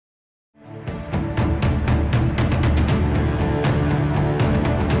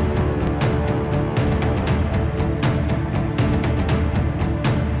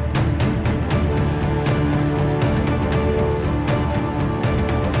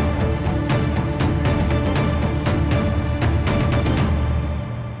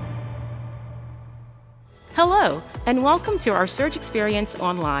Hello, and welcome to our Surge Experience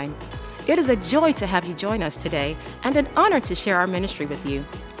Online. It is a joy to have you join us today and an honor to share our ministry with you.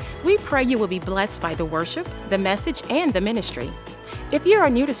 We pray you will be blessed by the worship, the message, and the ministry. If you are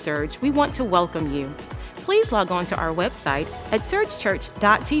new to Surge, we want to welcome you. Please log on to our website at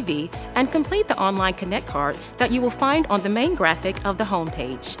surgechurch.tv and complete the online Connect card that you will find on the main graphic of the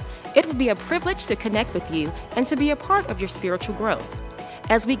homepage. It will be a privilege to connect with you and to be a part of your spiritual growth.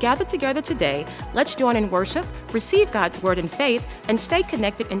 As we gather together today, let's join in worship, receive God's word in faith, and stay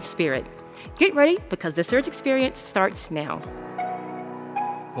connected in spirit. Get ready because the Surge Experience starts now.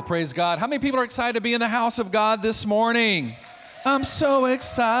 Well, praise God. How many people are excited to be in the house of God this morning? I'm so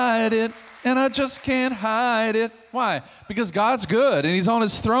excited, and I just can't hide it. Why? Because God's good, and He's on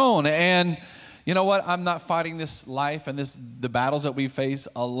His throne. And you know what? I'm not fighting this life and the battles that we face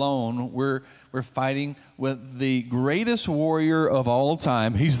alone. We're fighting with the greatest warrior of all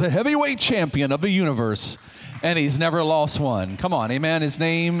time. He's the heavyweight champion of the universe, and He's never lost one. Come on, amen. His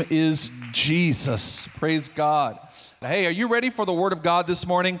name is Jesus. Praise God. Hey, are you ready for the Word of God this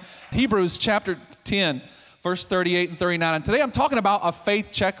morning? Hebrews chapter 10, verse 38 and 39. And today I'm talking about a faith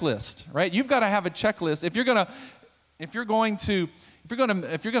checklist, right? You've got to have a checklist. If you're going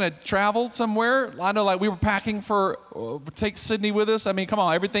to travel somewhere, I know like we were packing take Sydney with us. I mean, come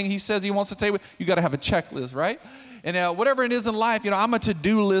on, everything he says he wants to take with, you got to have a checklist, right? And whatever it is in life, I'm a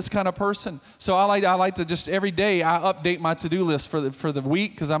to-do list kind of person. So I like to just every day I update my to-do list for the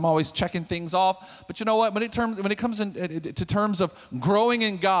week because I'm always checking things off. But you know what? When it comes to terms of growing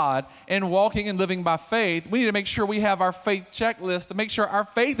in God and walking and living by faith, we need to make sure we have our faith checklist to make sure our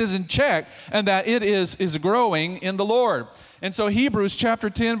faith is in check and that it is growing in the Lord. And so Hebrews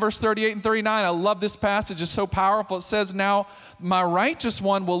chapter 10, verse 38 and 39, I love this passage. It's so powerful. It says, "Now my righteous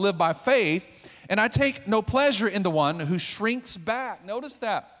one will live by faith, and I take no pleasure in the one who shrinks back." Notice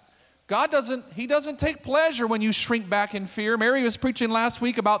that. He doesn't take pleasure when you shrink back in fear. Mary was preaching last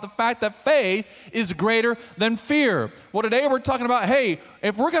week about the fact that faith is greater than fear. Well, today we're talking about, hey,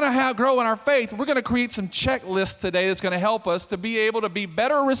 if we're going to grow in our faith, we're going to create some checklists today that's going to help us to be able to be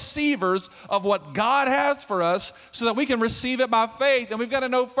better receivers of what God has for us so that we can receive it by faith. And we've got to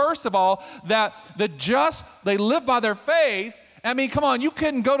know, first of all, that the just, they live by their faith. I mean, come on, you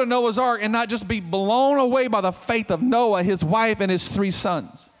couldn't go to Noah's Ark and not just be blown away by the faith of Noah, his wife, and his 3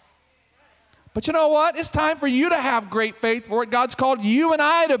 sons. But you know what? It's time for you to have great faith for it. God's called you and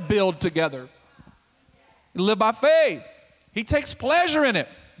I to build together. Live by faith. He takes pleasure in it,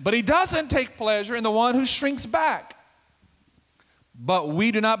 but He doesn't take pleasure in the one who shrinks back. But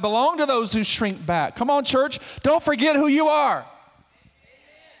we do not belong to those who shrink back. Come on, church. Don't forget who you are.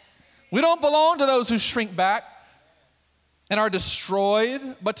 We don't belong to those who shrink back and are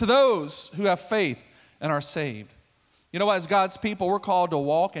destroyed, but to those who have faith and are saved. You know what? As God's people, we're called to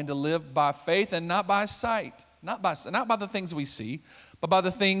walk and to live by faith and not by sight. Not by the things we see, but by the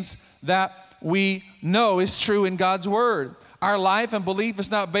things that we know is true in God's Word. Our life and belief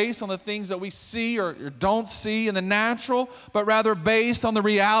is not based on the things that we see or don't see in the natural, but rather based on the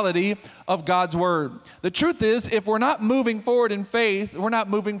reality of God's Word. The truth is, if we're not moving forward in faith, we're not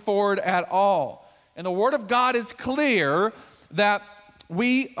moving forward at all. And the Word of God is clear that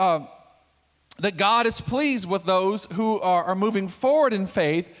that God is pleased with those who are moving forward in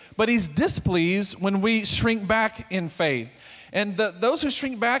faith, but He's displeased when we shrink back in faith. And those who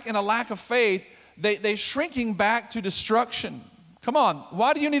shrink back in a lack of faith, they're shrinking back to destruction. Come on,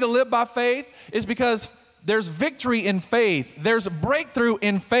 why do you need to live by faith? It's because there's victory in faith. There's breakthrough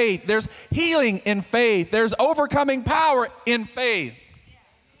in faith. There's healing in faith. There's overcoming power in faith.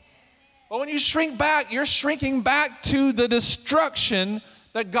 But when you shrink back, you're shrinking back to the destruction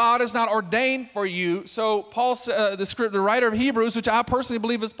that God has not ordained for you. So Paul, the writer of Hebrews, which I personally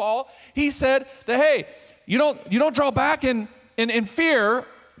believe is Paul, he said that, hey, you don't draw back in fear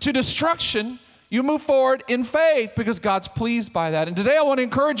to destruction. You move forward in faith because God's pleased by that. And today I want to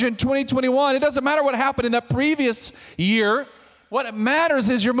encourage you in 2021, it doesn't matter what happened in that previous year. What matters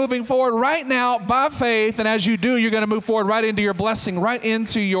is you're moving forward right now by faith, and as you do, you're going to move forward right into your blessing, right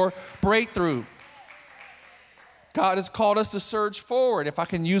into your breakthrough. God has called us to surge forward. If I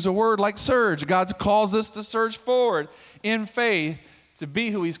can use a word like surge, God calls us to surge forward in faith to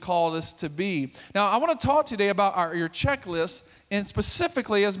be who He's called us to be. Now, I want to talk today about your checklist, and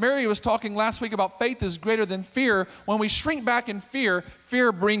specifically, as Mary was talking last week about faith is greater than fear, when we shrink back in fear,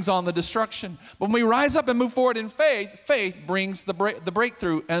 fear brings on the destruction. But when we rise up and move forward in faith, faith brings the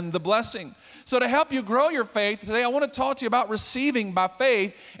breakthrough and the blessing. So to help you grow your faith, today I want to talk to you about receiving by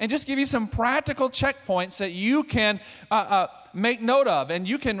faith and just give you some practical checkpoints that you can make note of. And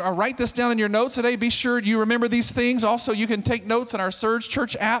you can write this down in your notes today. Be sure you remember these things. Also, you can take notes in our Surge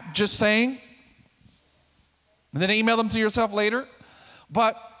Church app, just saying. And then email them to yourself later.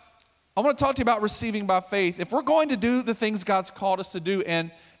 But I want to talk to you about receiving by faith. If we're going to do the things God's called us to do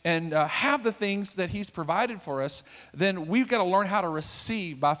and have the things that he's provided for us, then we've got to learn how to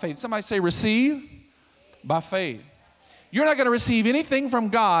receive by faith. Somebody say receive by faith. You're not going to receive anything from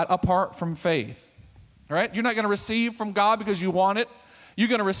God apart from faith. All right? You're not going to receive from God because you want it. You're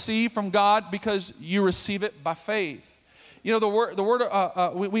going to receive from God because you receive it by faith. You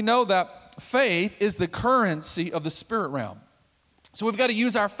know, we know that faith is the currency of the spirit realm. So we've got to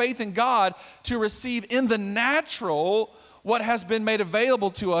use our faith in God to receive in the natural what has been made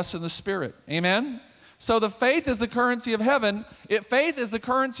available to us in the spirit. Amen? So the faith is the currency of heaven. Faith is the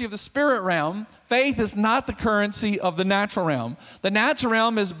currency of the spirit realm. Faith is not the currency of the natural realm. The natural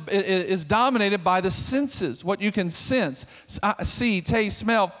realm is dominated by the senses, what you can sense, see, taste,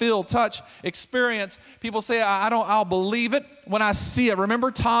 smell, feel, touch, experience. People say, I'll believe it when I see it.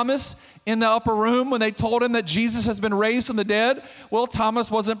 Remember Thomas in the upper room when they told him that Jesus has been raised from the dead? Well,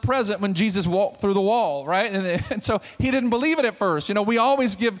 Thomas wasn't present when Jesus walked through the wall, right? And so he didn't believe it at first. You know, we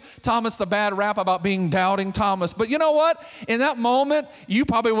always give Thomas the bad rap about being doubting Thomas. But you know what? In that moment, you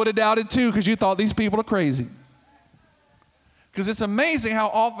probably would have doubted too because you thought these people are crazy. Because it's amazing how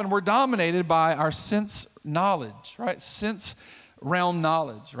often we're dominated by our sense knowledge, right? Sense realm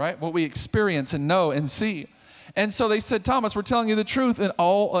knowledge, right? What we experience and know and see. And so they said, Thomas, we're telling you the truth. And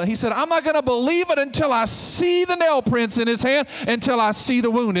he said, I'm not going to believe it until I see the nail prints in his hand, until I see the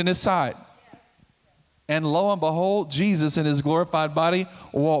wound in his side. And lo and behold, Jesus in his glorified body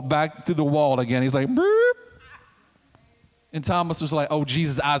walked back through the wall again. He's like, boop. And Thomas was like, oh,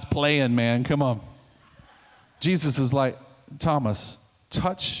 Jesus, I was playing, man. Come on. Jesus was like, Thomas,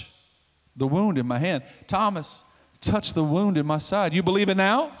 touch the wound in my hand. Thomas, touch the wound in my side. You believe it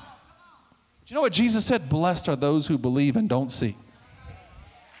now? Do you know what Jesus said? Blessed are those who believe and don't see.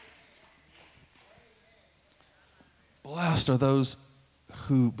 Blessed are those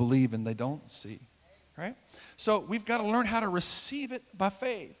who believe and they don't see. Right? So we've got to learn how to receive it by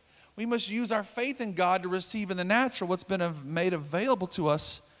faith. We must use our faith in God to receive in the natural what's been made available to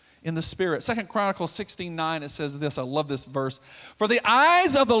us in the spirit. 2 Chronicles 16:9, it says this. I love this verse. For the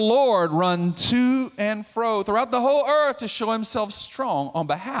eyes of the Lord run to and fro throughout the whole earth to show himself strong on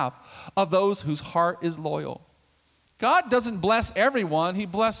behalf of those whose heart is loyal. God doesn't bless everyone. He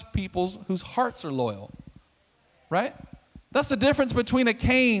blesses people whose hearts are loyal. Right? That's the difference between a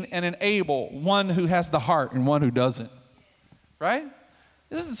Cain and an Abel, one who has the heart and one who doesn't. Right?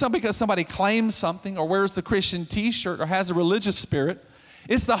 This isn't because somebody claims something or wears the Christian t-shirt or has a religious spirit.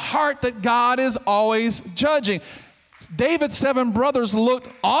 It's the heart that God is always judging. David's 7 brothers looked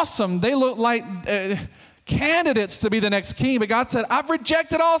awesome. They looked like candidates to be the next king. But God said, I've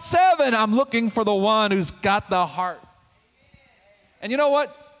rejected all 7. I'm looking for the one who's got the heart. And you know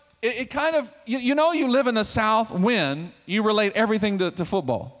what? It kind of, you know you live in the South when you relate everything to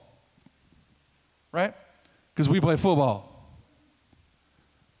football. Right? Because we play football.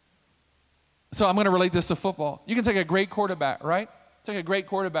 So I'm going to relate this to football. You can take a great quarterback, right? Take a great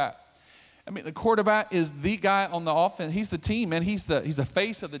quarterback. I mean, the quarterback is the guy on the offense. He's the team, man. He's the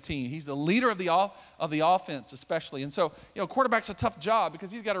face of the team. He's the leader of the offense, especially. And so, you know, quarterback's a tough job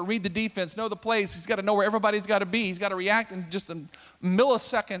because he's got to read the defense, know the plays. He's got to know where everybody's got to be. He's got to react in just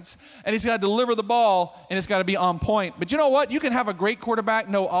milliseconds, and he's got to deliver the ball, and it's got to be on point. But you know what? You can have a great quarterback,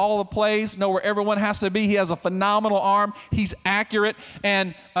 know all the plays, know where everyone has to be. He has a phenomenal arm. He's accurate,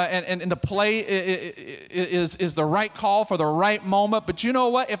 and the play is the right call for the right moment. But you know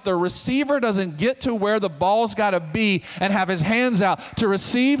what? If the receiver doesn't get to where the ball's got to be and have his hands out to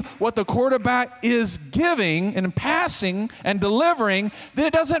receive what the quarterback is giving and passing and delivering, then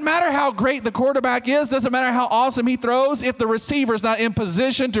it doesn't matter how great the quarterback is, doesn't matter how awesome he throws, if the receiver's not in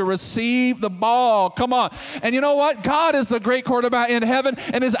position to receive the ball. Come on. And you know what? God is the great quarterback in heaven,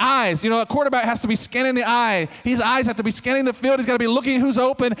 and his eyes, you know, a quarterback has to be scanning the eye. His eyes have to be scanning the field. He's got to be looking who's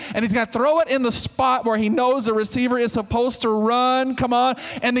open, and he's got to throw it in the spot where he knows the receiver is supposed to run. Come on.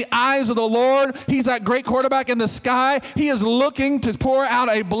 And the eyes of the Lord, he's that great quarterback in the sky. He is looking to pour out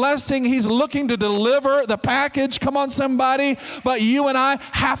a blessing. He's looking to deliver the package. Come on, somebody. But you and I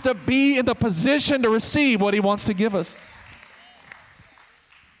have to be in the position to receive what he wants to give us.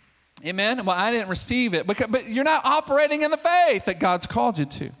 Amen? Well, I didn't receive it. But you're not operating in the faith that God's called you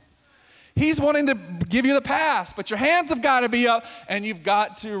to. He's wanting to give you the pass, but your hands have got to be up, and you've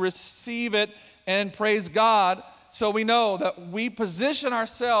got to receive it and praise God. So we know that we position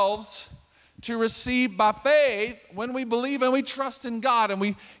ourselves to receive by faith when we believe and we trust in God.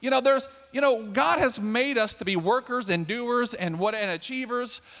 And God has made us to be workers and doers and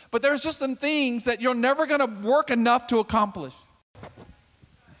achievers, but there's just some things that you're never going to work enough to accomplish.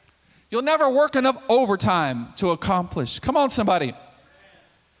 You'll never work enough overtime to accomplish. Come on, somebody.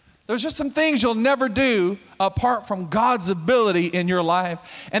 There's just some things you'll never do apart from God's ability in your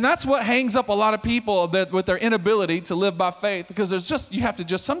life. And that's what hangs up a lot of people with their inability to live by faith, because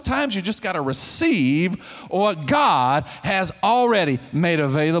sometimes you just got to receive what God has already made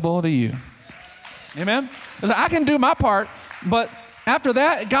available to you. Amen? Because I can do my part, but after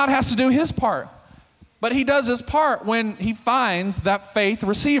that, God has to do his part. But he does his part when he finds that faith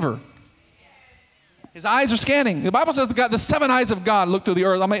receiver. His eyes are scanning. The Bible says the 7 eyes of God look through the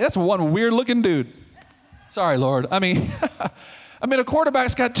earth. I mean, that's one weird looking dude. Sorry, Lord. I mean, a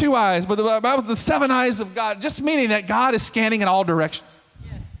quarterback's got 2 eyes, but the Bible says the 7 eyes of God, just meaning that God is scanning in all directions.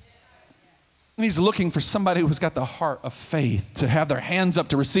 And he's looking for somebody who's got the heart of faith to have their hands up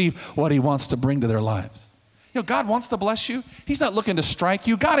to receive what he wants to bring to their lives. You know, God wants to bless you. He's not looking to strike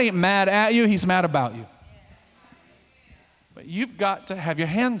you. God ain't mad at you. He's mad about you. But you've got to have your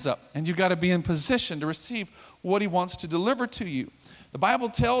hands up, and you've got to be in position to receive what he wants to deliver to you. The Bible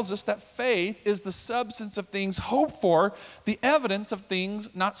tells us that faith is the substance of things hoped for, the evidence of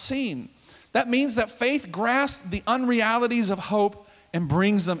things not seen. That means that faith grasps the unrealities of hope and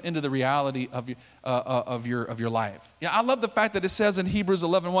brings them into the reality of your life. Yeah, I love the fact that it says in Hebrews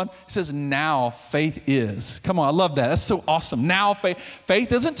 11:1, it says, now faith is. Come on, I love that. That's so awesome. Now faith.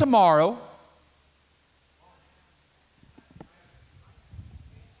 Faith isn't tomorrow.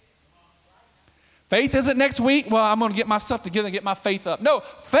 Faith isn't next week. Well, I'm going to get myself together and get my faith up. No,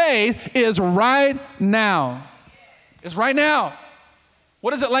 faith is right now. It's right now.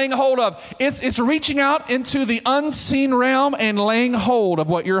 What is it laying hold of? It's reaching out into the unseen realm and laying hold of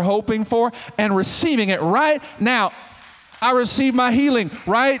what you're hoping for and receiving it right now. I receive my healing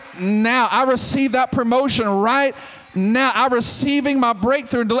right now. I receive that promotion right now. I'm receiving my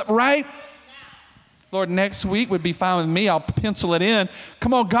breakthrough right now. Lord, next week would be fine with me. I'll pencil it in.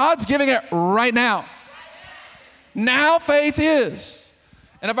 Come on, God's giving it right now. Now faith is.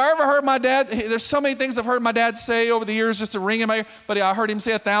 And if I ever heard my dad, there's so many things I've heard my dad say over the years just to ring in my ear, but I heard him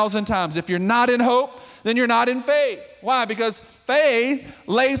say 1,000 times, if you're not in hope, then you're not in faith. Why? Because faith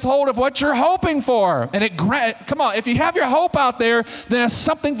lays hold of what you're hoping for. And come on, if you have your hope out there, then it's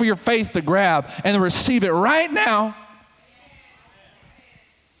something for your faith to grab and receive it right now.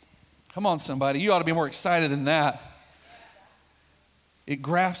 Come on, somebody. You ought to be more excited than that. It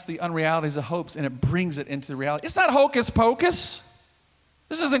grasps the unrealities of hopes and it brings it into reality. It's not hocus pocus.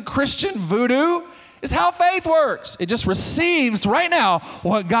 This isn't Christian voodoo. It's how faith works. It just receives right now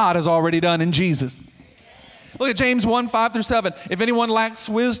what God has already done in Jesus. Look at James 1:5-7. If anyone lacks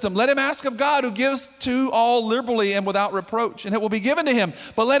wisdom, let him ask of God, who gives to all liberally and without reproach, and it will be given to him.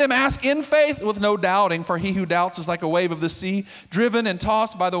 But let him ask in faith with no doubting, for he who doubts is like a wave of the sea, driven and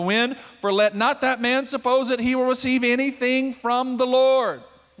tossed by the wind. For let not that man suppose that he will receive anything from the Lord.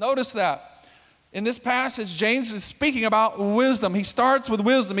 Notice that. In this passage, James is speaking about wisdom. He starts with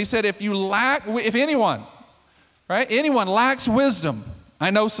wisdom. He said, if anyone lacks wisdom,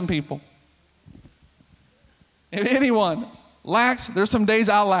 I know some people. If anyone lacks, there's some days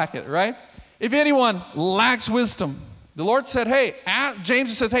I lack it, right? If anyone lacks wisdom, the Lord said,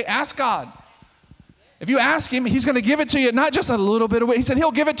 James says, ask God. If you ask him, he's going to give it to you, not just a little bit of it. He said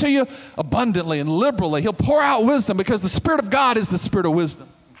he'll give it to you abundantly and liberally. He'll pour out wisdom because the Spirit of God is the Spirit of wisdom.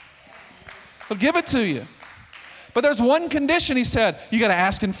 He'll give it to you. But there's one condition, he said, you got to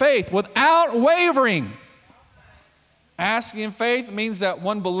ask in faith without wavering. Asking in faith means that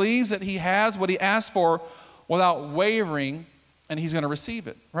one believes that he has what he asked for without wavering, and he's going to receive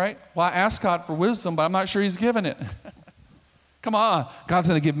it, right? Well, I asked God for wisdom, but I'm not sure he's given it. Come on. God's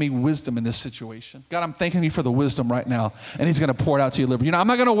going to give me wisdom in this situation. God, I'm thanking you for the wisdom right now, and he's going to pour it out to you liberally. I'm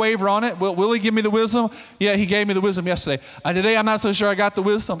not going to waver on it. Will he give me the wisdom? Yeah, he gave me the wisdom yesterday. Today, I'm not so sure I got the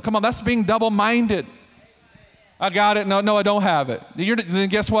wisdom. Come on, that's being double-minded. I got it. No, I don't have it. Then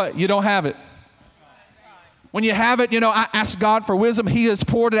guess what? You don't have it. When you have it, I ask God for wisdom. He has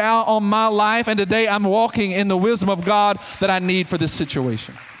poured it out on my life, and today I'm walking in the wisdom of God that I need for this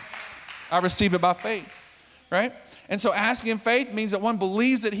situation. I receive it by faith, right? And so asking in faith means that one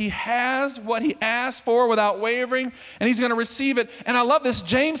believes that he has what he asked for without wavering, and he's going to receive it. And I love this.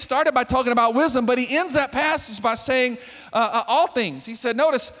 James started by talking about wisdom, but he ends that passage by saying all things. He said,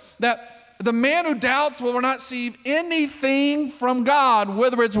 notice that the man who doubts will not receive anything from God,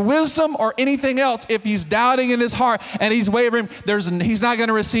 whether it's wisdom or anything else. If he's doubting in his heart and he's wavering, he's not going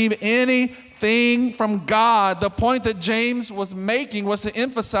to receive anything from God. The point that James was making was to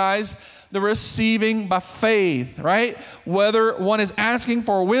emphasize the receiving by faith, right? Whether one is asking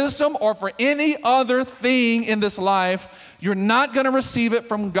for wisdom or for any other thing in this life, you're not going to receive it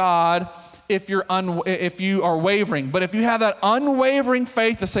from God if you are wavering. But if you have that unwavering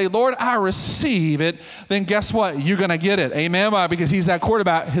faith to say, Lord, I receive it, then guess what? You're going to get it. Amen? Why? Because he's that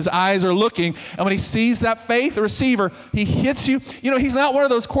quarterback. His eyes are looking. And when he sees that faith, the receiver, he hits you. You know, he's not one of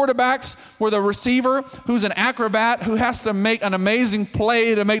those quarterbacks where the receiver, who's an acrobat, who has to make an amazing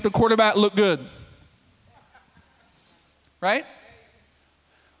play to make the quarterback look good. Right?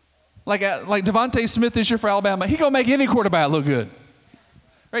 Like Devontae Smith this year for Alabama. He going to make any quarterback look good.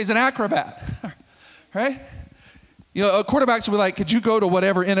 Right? He's an acrobat. Right? You know, quarterbacks will be like, could you go to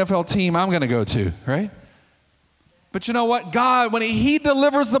whatever NFL team I'm going to go to? Right? But you know what? God, when he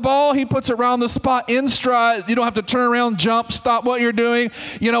delivers the ball, he puts it around the spot in stride. You don't have to turn around, jump, stop what you're doing.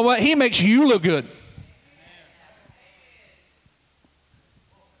 You know what? He makes you look good.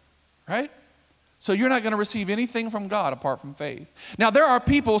 Right? So you're not going to receive anything from God apart from faith. Now, there are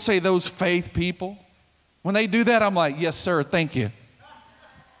people, say those faith people. When they do that, I'm like, yes, sir, thank you.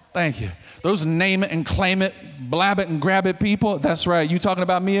 Thank you. Those name it and claim it, blab it and grab it people, that's right. You talking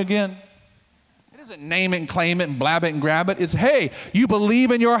about me again? It isn't name it and claim it and blab it and grab it. It's, hey, you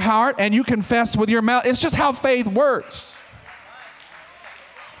believe in your heart and you confess with your mouth. It's just how faith works.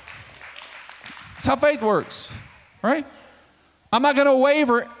 It's how faith works, right? I'm not going to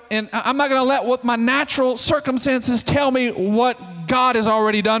waver, and I'm not going to let what my natural circumstances tell me what God has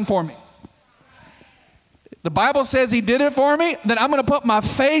already done for me. The Bible says he did it for me, then I'm going to put my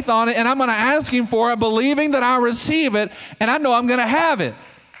faith on it, and I'm going to ask him for it, believing that I receive it, and I know I'm going to have it.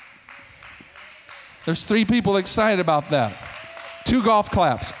 There's 3 people excited about that. 2 golf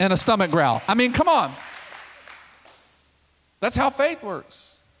claps and a stomach growl. I mean, come on. That's how faith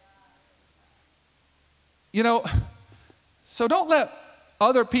works. You know, so don't let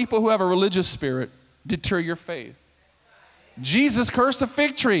other people who have a religious spirit deter your faith. Jesus cursed a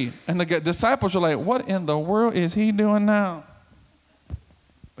fig tree, and the disciples were like, what in the world is he doing now?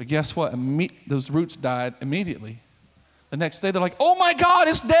 But guess what? Those roots died immediately. The next day, they're like, oh my God,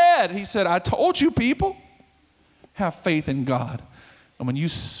 it's dead. He said, I told you people, have faith in God. And when you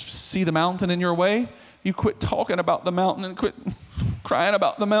see the mountain in your way, you quit talking about the mountain and quit crying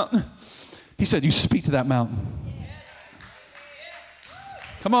about the mountain. He said, you speak to that mountain.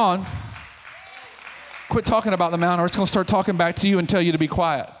 Come on. Quit talking about the mountain, or it's going to start talking back to you and tell you to be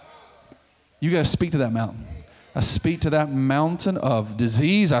quiet. You got to speak to that mountain. I speak to that mountain of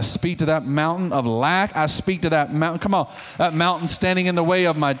disease. I speak to that mountain of lack. I speak to that mountain. Come on. That mountain standing in the way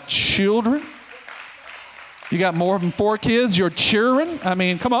of my children. You got more than 4 kids, you're cheering. I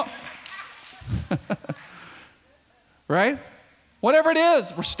mean, come on. Right? Whatever it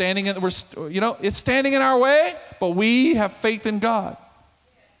is, it's standing in our way, but we have faith in God.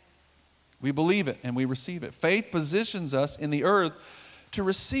 We believe it and we receive it. Faith positions us in the earth to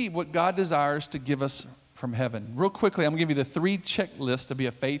receive what God desires to give us from heaven. Real quickly, I'm going to give you the 3 checklists to be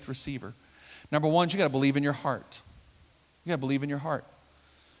a faith receiver. Number 1, you got to believe in your heart. You got to believe in your heart.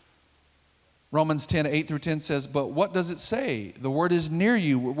 Romans 10, 8 through 10 says, but what does it say? The word is near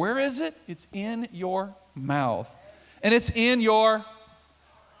you. Where is it? It's in your mouth. And it's in your,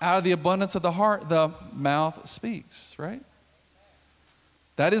 out of the abundance of the heart, the mouth speaks, right?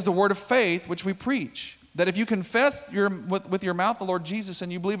 That is the word of faith which we preach. That if you confess with your mouth the Lord Jesus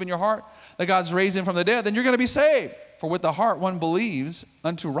and you believe in your heart that God's raised him from the dead, then you're going to be saved. For with the heart one believes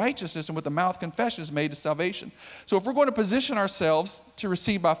unto righteousness, and with the mouth confession is made to salvation. So if we're going to position ourselves to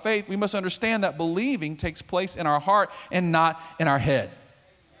receive by faith, we must understand that believing takes place in our heart and not in our head.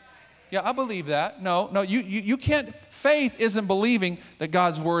 Yeah, I believe that. No, you can't. Faith isn't believing that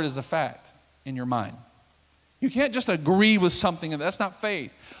God's word is a fact in your mind. You can't just agree with something, and that's not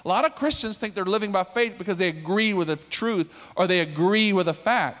faith. A lot of Christians think they're living by faith because they agree with the truth or they agree with a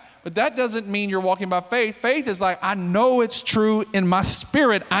fact. But that doesn't mean you're walking by faith. Faith is like, I know it's true in my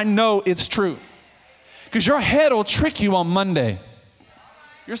spirit. I know it's true. Because your head will trick you on Monday.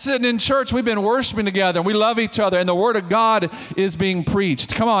 You're sitting in church, we've been worshiping together, and we love each other, and the word of God is being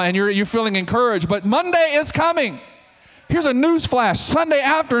preached. Come on, and you're feeling encouraged. But Monday is coming. Here's a news flash. Sunday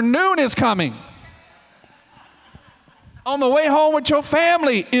afternoon is coming. On the way home with your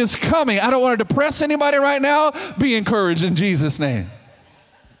family is coming. I don't want to depress anybody right now. Be encouraged in Jesus' name.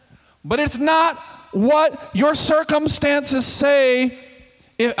 But it's not what your circumstances say.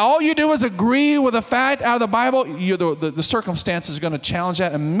 If all you do is agree with a fact out of the Bible, the circumstances are going to challenge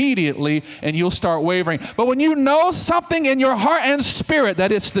that immediately, and you'll start wavering. But when you know something in your heart and spirit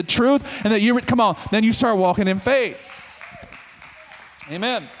that it's the truth, and that then you start walking in faith.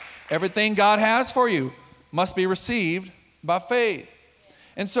 Amen. Everything God has for you must be received by faith.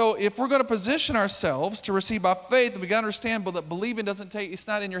 And so if we're going to position ourselves to receive by faith, we got to understand that believing doesn't take, it's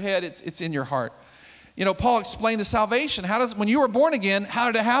not in your head, it's in your heart. You know, Paul explained the salvation. When you were born again, how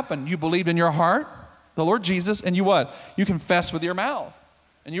did it happen? You believed in your heart, the Lord Jesus, and you what? You confessed with your mouth.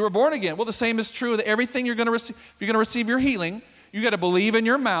 And you were born again. Well, the same is true that everything you're going to receive, if you're going to receive your healing, you got to believe in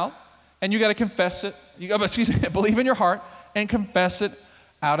your mouth, and you got to confess it. Believe in your heart and confess it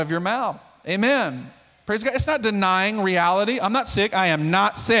out of your mouth. Amen. Praise God. It's not denying reality. I'm not sick. I am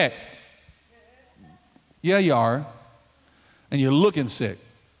not sick. Yeah, you are. And you're looking sick.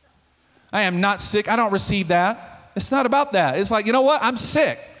 I am not sick. I don't receive that. It's not about that. It's like, you know what? I'm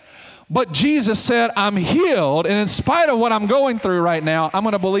sick. But Jesus said, I'm healed. And in spite of what I'm going through right now, I'm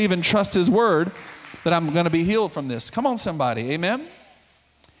going to believe and trust his word that I'm going to be healed from this. Come on, somebody. Amen?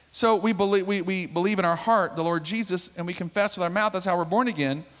 So we believe in our heart the Lord Jesus, and we confess with our mouth. That's how we're born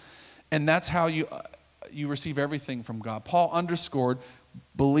again. And that's how you receive everything from God. Paul underscored,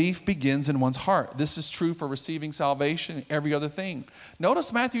 belief begins in one's heart. This is true for receiving salvation and every other thing.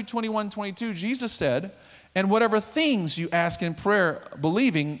 Notice Matthew 21:22. Jesus said, and whatever things you ask in prayer,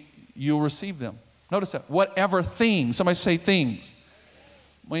 believing, you'll receive them. Notice that. Whatever things. Somebody say things.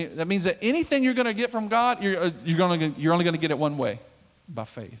 That means that anything you're going to get from God, you're only going to get it one way, by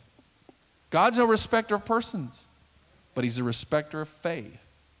faith. God's no respecter of persons, but he's a respecter of faith.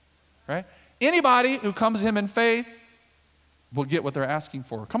 Right? Anybody who comes to him in faith will get what they're asking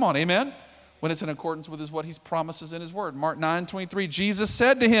for. Come on, amen? When it's in accordance with what he promises in his word. Mark 9:23, Jesus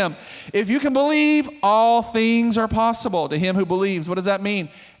said to him, if you can believe, all things are possible to him who believes. What does that mean?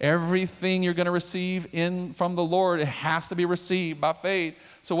 Everything you're going to receive from the Lord, it has to be received by faith.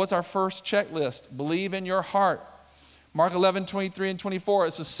 So what's our first checklist? Believe in your heart. Mark 11:23 and 24,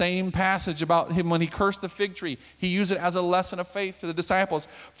 it's the same passage about him when he cursed the fig tree. He used it as a lesson of faith to the disciples.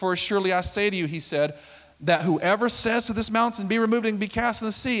 For surely I say to you, he said, that whoever says to this mountain, be removed and be cast in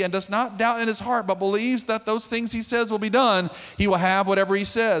the sea, and does not doubt in his heart, but believes that those things he says will be done, he will have whatever he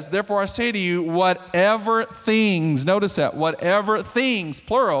says. Therefore I say to you, whatever things, notice that, whatever things,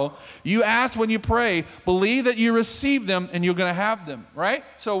 plural, you ask when you pray, believe that you receive them and you're going to have them, right?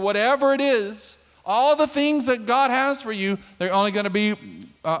 So whatever it is, all the things that God has for you, they're only going to be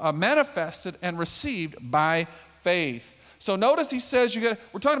manifested and received by faith. So notice he says,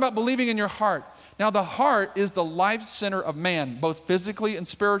 we're talking about believing in your heart. Now the heart is the life center of man, both physically and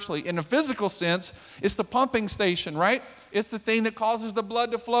spiritually. In a physical sense, it's the pumping station, right? It's the thing that causes the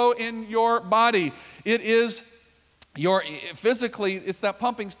blood to flow in your body. It is physically, it's that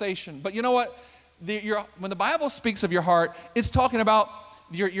pumping station. But you know what? When the Bible speaks of your heart, it's talking about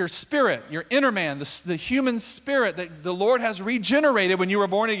your spirit, your inner man, the human spirit that the Lord has regenerated when you were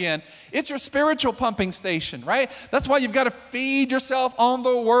born again. It's your spiritual pumping station, right? That's why you've got to feed yourself on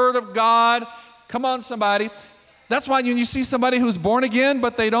the Word of God. Come on, somebody. That's why when you see somebody who's born again,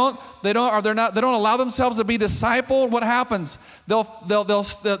 but they don't allow themselves to be discipled, what happens?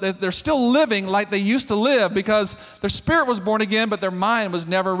 They're still living like they used to live because their spirit was born again, but their mind was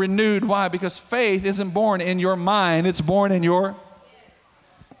never renewed. Why? Because faith isn't born in your mind. It's born in your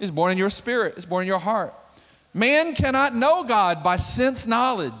spirit. It's born in your heart. Man cannot know God by sense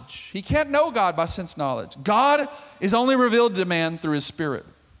knowledge. He can't know God by sense knowledge. God is only revealed to man through his spirit.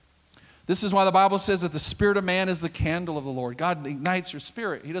 This is why the Bible says that the spirit of man is the candle of the Lord. God ignites your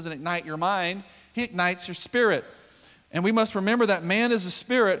spirit. He doesn't ignite your mind. He ignites your spirit. And we must remember that man is a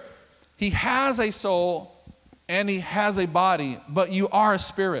spirit. He has a soul and he has a body, but you are a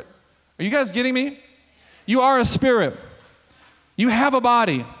spirit. Are you guys getting me? You are a spirit. You have a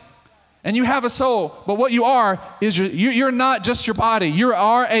body and you have a soul, but what you are is you're not just your body. You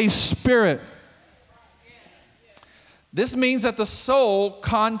are a spirit. This means that the soul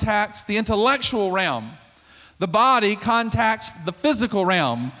contacts the intellectual realm. The body contacts the physical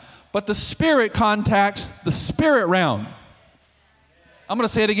realm, but the spirit contacts the spirit realm. I'm going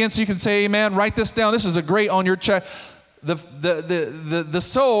to say it again so you can say amen. Write this down. This is a great on your check. The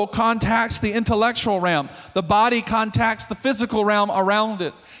soul contacts the intellectual realm. The body contacts the physical realm around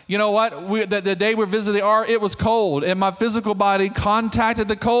it. You know what? The day we visited the ark, it was cold. And my physical body contacted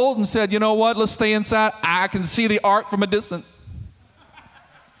the cold and said, you know what? Let's stay inside. I can see the ark from a distance.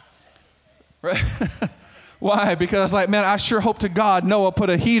 Right? Why? Because like, man, I sure hope to God Noah put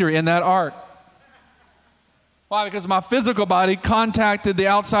a heater in that ark. Why? Because my physical body contacted the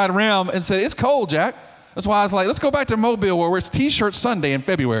outside realm and said, it's cold, Jack. That's why I was like, let's go back to Mobile where it's T-shirt Sunday in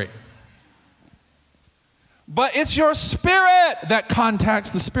February. But it's your spirit that contacts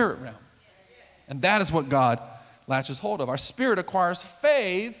the spirit realm. And that is what God latches hold of. Our spirit acquires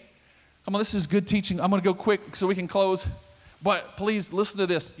faith. Come on, this is good teaching. I'm going to go quick so we can close. But please listen to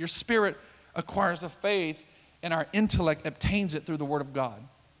this. Your spirit acquires the faith and our intellect obtains it through the Word of God.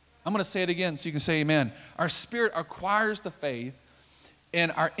 I'm going to say it again so you can say amen. Our spirit acquires the faith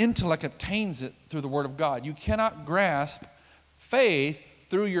and our intellect obtains it through the Word of God. You cannot grasp faith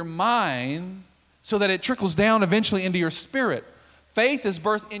through your mind so that it trickles down eventually into your spirit. Faith is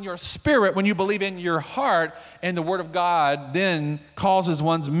birthed in your spirit when you believe in your heart, and the Word of God then causes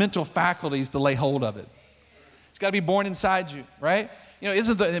one's mental faculties to lay hold of it. It's got to be born inside you, right? You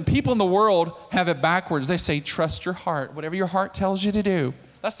know, and people in the world have it backwards. They say, trust your heart, whatever your heart tells you to do.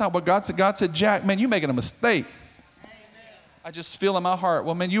 That's not what God said. God said, Jack, man, you're making a mistake. I just feel in my heart.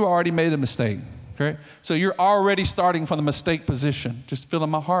 Well, man, you already made the mistake. Okay? So you're already starting from the mistake position. Just feel in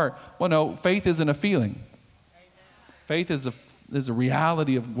my heart. Well, no, faith isn't a feeling. Faith is a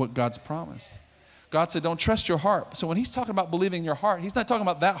reality of what God's promised. God said, don't trust your heart. So when he's talking about believing your heart, he's not talking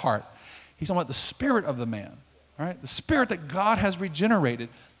about that heart. He's talking about the spirit of the man. All right? The spirit that God has regenerated.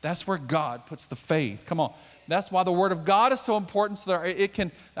 That's where God puts the faith. Come on. That's why the Word of God is so important, so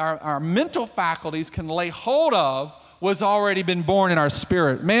that our mental faculties can lay hold of what's already been born in our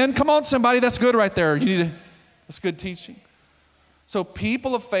spirit. Man, come on, somebody, that's good right there. That's good teaching. So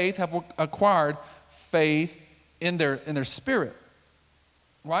people of faith have acquired faith in their spirit,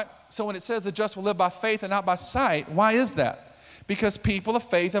 right? So when it says the just will live by faith and not by sight, why is that? Because people of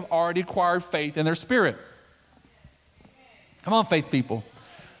faith have already acquired faith in their spirit. Come on, faith people.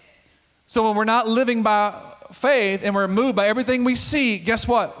 So when we're not living by faith and we're moved by everything we see, guess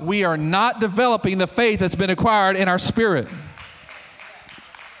what? We are not developing the faith that's been acquired in our spirit.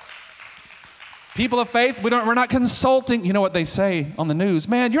 People of faith, we're not consulting. You know what they say on the news?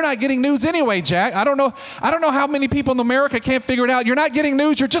 Man, you're not getting news anyway, Jack. I don't know how many people in America can't figure it out. You're not getting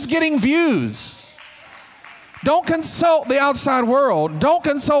news, you're just getting views. Don't consult the outside world. Don't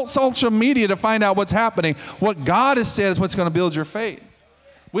consult social media to find out what's happening. What God has said is what's going to build your faith.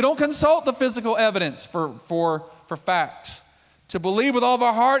 We don't consult the physical evidence for facts. To believe with all of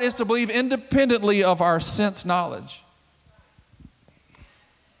our heart is to believe independently of our sense knowledge.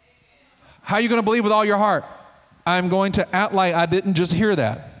 How are you going to believe with all your heart? I'm going to act like I didn't just hear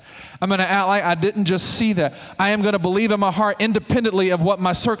that. I'm going to act like I didn't just see that. I am going to believe in my heart independently of what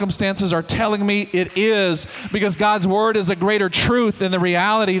my circumstances are telling me it is, because God's Word is a greater truth than the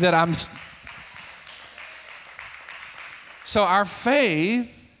reality that I'm. So our faith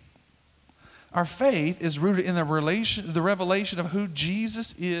is rooted in the revelation of who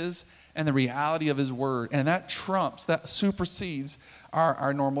Jesus is and the reality of His Word. And that supersedes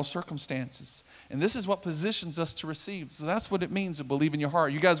our normal circumstances. And this is what positions us to receive. So that's what it means to believe in your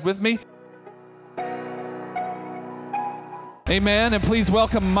heart. You guys with me? Amen. And please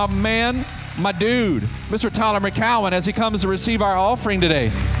welcome my man, my dude, Mr. Tyler McCowan, as he comes to receive our offering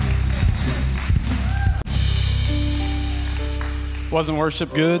today. Wasn't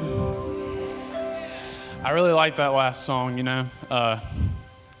worship good? I really like that last song, you know.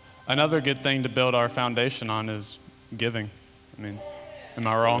 Another good thing to build our foundation on is giving. I mean, am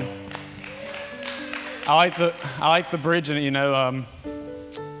I wrong? I like the bridge in it, you know.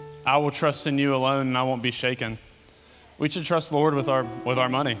 I will trust in you alone and I won't be shaken. We should trust the Lord with our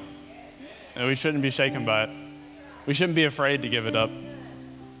money. And we shouldn't be shaken by it. We shouldn't be afraid to give it up.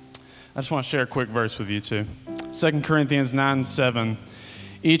 I just want to share a quick verse with you too. 2 Corinthians 9:7.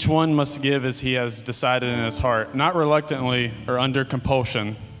 Each one must give as he has decided in his heart, not reluctantly or under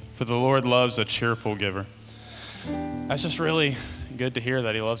compulsion, for the Lord loves a cheerful giver. That's just really good to hear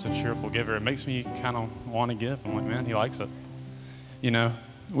that He loves a cheerful giver. It makes me kind of want to give. I'm like, man, He likes it. You know,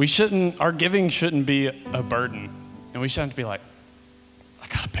 our giving shouldn't be a burden. And we shouldn't be like, I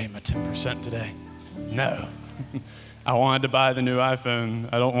got to pay my 10% today. No. I wanted to buy the new iPhone.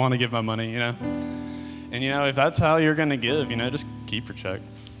 I don't want to give my money, you know. And, you know, if that's how you're going to give, you know, just keep your check.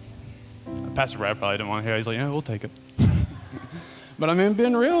 Pastor Brad probably didn't want to hear it. He's like, yeah, we'll take it. But I mean,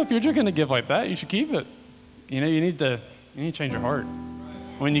 being real, if you're just going to give like that, you should keep it. You know, you need to change your heart.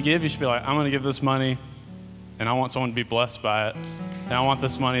 When you give, you should be like, I'm going to give this money, and I want someone to be blessed by it. And I want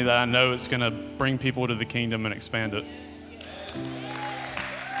this money that I know it's going to bring people to the kingdom and expand it.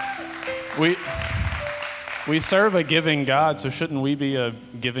 We serve a giving God, so shouldn't we be a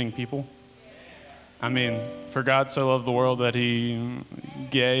giving people? I mean, for God so loved the world that He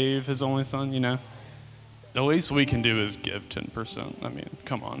gave His only Son, you know. The least we can do is give 10%. I mean,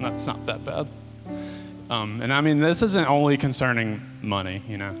 come on, that's not that bad. And I mean, this isn't only concerning money,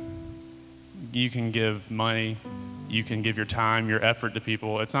 you know. You can give money, you can give your time, your effort to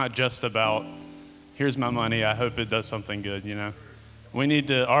people. It's not just about, here's my money, I hope it does something good, you know.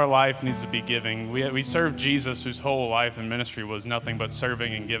 Our life needs to be giving. We serve Jesus, whose whole life and ministry was nothing but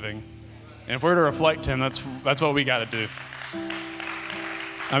serving and giving. And if we're to reflect Him, that's what we got to do.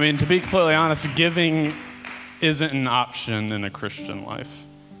 I mean, to be completely honest, giving isn't an option in a Christian life.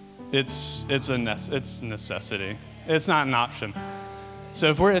 It's necessity. It's not an option. So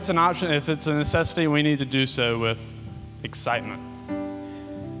if it's an option, if it's a necessity, we need to do so with excitement.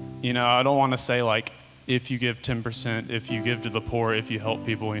 You know, I don't want to say like, if you give 10%, if you give to the poor, if you help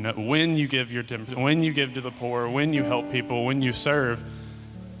people, you know, when you give your 10%, when you give to the poor, when you help people, when you serve,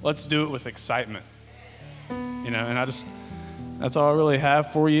 let's do it with excitement. You know, and that's all I really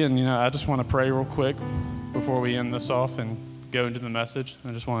have for you. And, you know, I just want to pray real quick before we end this off and go into the message.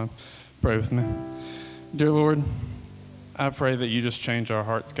 I just want to pray with me. Dear Lord, I pray that you just change our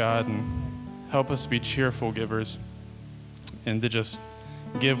hearts, God, and help us be cheerful givers and to just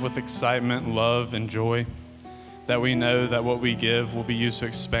give with excitement, love, and joy, that we know that what we give will be used to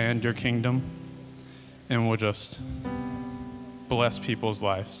expand your kingdom and will just bless people's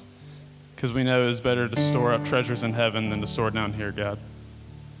lives. Because we know it's better to store up treasures in heaven than to store down here, God.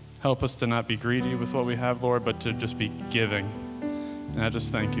 Help us to not be greedy with what we have, Lord, but to just be giving. And I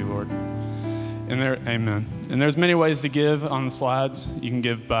just thank you, Lord. Amen. And there's many ways to give on the slides. You can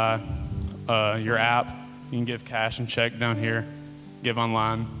give by your app. You can give cash and check down here. Give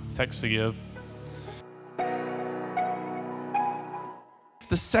online, text to give.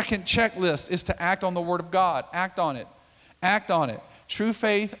 The second checklist is to act on the Word of God. Act on it. Act on it. True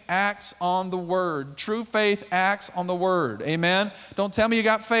faith acts on the Word. True faith acts on the Word. Amen? Don't tell me you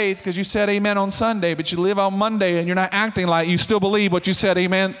got faith because you said amen on Sunday, but you live on Monday and you're not acting like you still believe what you said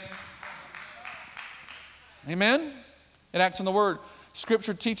amen. Amen? It acts on the Word.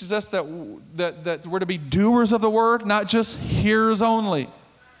 Scripture teaches us that we're to be doers of the Word, not just hearers only.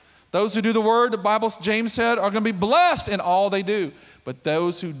 Those who do the Word, the Bible, James said, are going to be blessed in all they do. But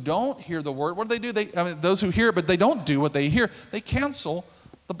those who don't hear the Word, what do? Those who hear it, but they don't do what they hear, they cancel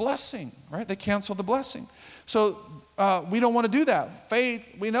the blessing, right? They cancel the blessing. So we don't want to do that.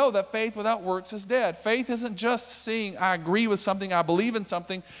 Faith, we know that faith without works is dead. Faith isn't just saying, I agree with something, I believe in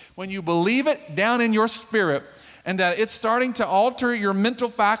something. When you believe it down in your spirit, and that it's starting to alter your mental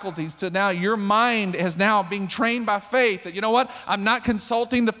faculties to now your mind is now being trained by faith that, you know what, I'm not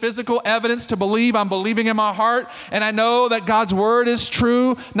consulting the physical evidence to believe, I'm believing in my heart, and I know that God's word is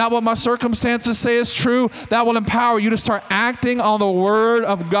true, not what my circumstances say is true. That will empower you to start acting on the word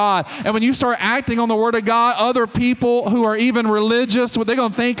of God. And when you start acting on the word of God, other people who are even religious, they're going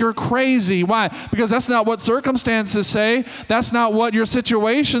to think you're crazy. Why? Because that's not what circumstances say, that's not what your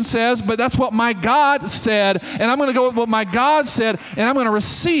situation says, but that's what my God said. And I'm going to go with what my God said, and I'm going to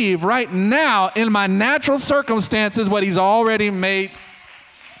receive right now in my natural circumstances what he's already made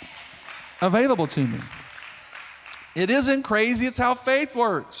available to me. It isn't crazy. It's how faith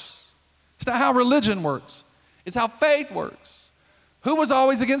works. It's not how religion works. It's how faith works. Who was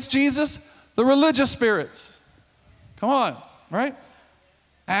always against Jesus? The religious spirits. Come on, right?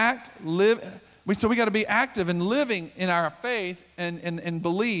 Act, live. So we got to be active in living in our faith and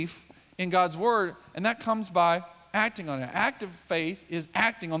belief in God's word, and that comes by acting on it. Active faith is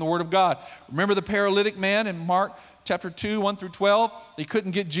acting on the word of God. Remember the paralytic man in Mark chapter 2, 1 through 12? They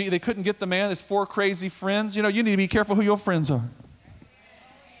couldn't get the man. There's 4 crazy friends. You know, you need to be careful who your friends are.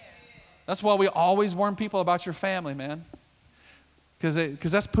 That's why we always warn people about your family, man.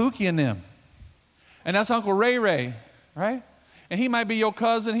 Because that's Pookie and them. And that's Uncle Ray Ray, right? And he might be your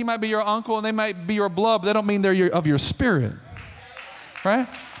cousin, he might be your uncle, and they might be your blood, but they don't mean they're of your spirit, right?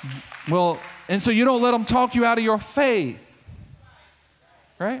 Well, and so you don't let them talk you out of your faith,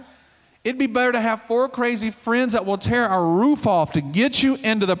 right? It'd be better to have 4 crazy friends that will tear our roof off to get you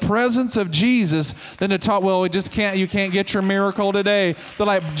into the presence of Jesus than to talk, well, you can't get your miracle today. They're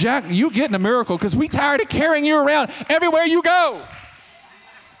like, Jack, you getting a miracle because we tired of carrying you around everywhere you go.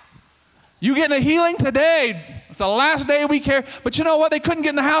 You getting a healing today. It's the last day we care. But you know what? They couldn't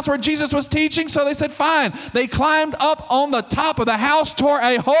get in the house where Jesus was teaching, so they said, fine. They climbed up on the top of the house, tore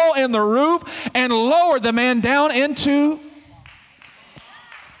a hole in the roof, and lowered the man down into.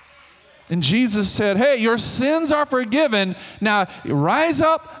 And Jesus said, hey, your sins are forgiven. Now, rise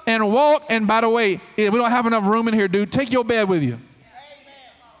up and walk. And by the way, we don't have enough room in here, dude. Take your bed with you.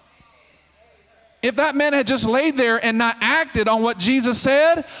 If that man had just laid there and not acted on what Jesus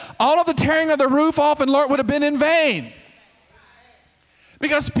said, all of the tearing of the roof off and Lord would have been in vain.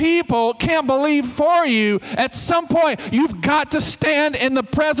 Because people can't believe for you. At some point, you've got to stand in the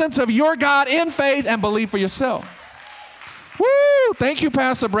presence of your God in faith and believe for yourself. Woo! Thank you,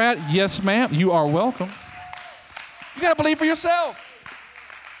 Pastor Brad. Yes, ma'am. You are welcome. You got to believe for yourself.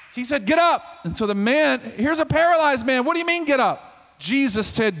 He said, get up. And so the man, here's a paralyzed man. What do you mean get up? Jesus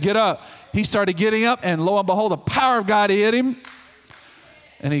said, get up. He started getting up, and lo and behold, the power of God hit him.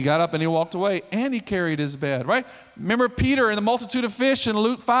 And he got up and he walked away, and he carried his bed, right? Remember Peter and the multitude of fish in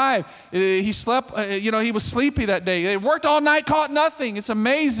Luke 5. He slept, he was sleepy that day. They worked all night, caught nothing. It's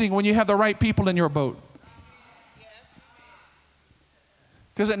amazing when you have the right people in your boat.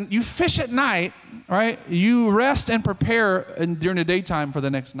 Because you fish at night, right? You rest and prepare during the daytime for the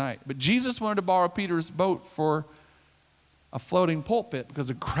next night. But Jesus wanted to borrow Peter's boat for a floating pulpit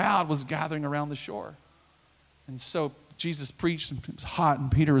because a crowd was gathering around the shore. And so Jesus preached, and it was hot,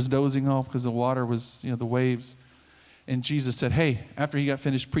 and Peter was dozing off because the water was, the waves. And Jesus said, hey, after he got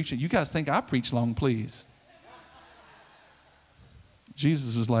finished preaching, you guys think I preach long, please?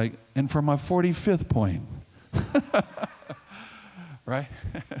 Jesus was like, and for my 45th point. Right?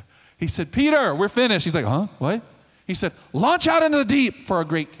 He said, Peter, we're finished. He's like, huh? What? He said, launch out into the deep for a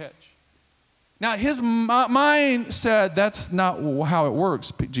great catch. Now, his mind said, that's not how it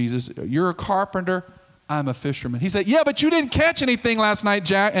works, Jesus. You're a carpenter. I'm a fisherman. He said, yeah, but you didn't catch anything last night,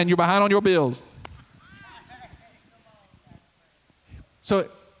 Jack, and you're behind on your bills. So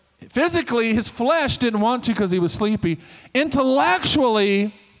physically, his flesh didn't want to because he was sleepy.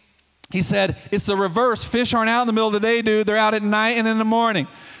 Intellectually, he said, it's the reverse. Fish aren't out in the middle of the day, dude. They're out at night and in the morning.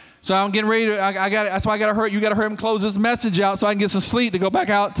 So I'm getting ready to, that's why I got to hurry. You got to hurry him close this message out so I can get some sleep to go back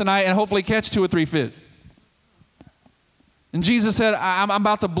out tonight and hopefully catch 2 or 3 fish. And Jesus said, I'm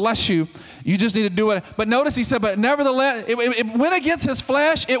about to bless you. You just need to do it. But notice he said, but nevertheless, it went against his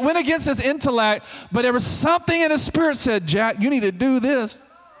flesh. It went against his intellect. But there was something in his spirit said, Jack, you need to do this.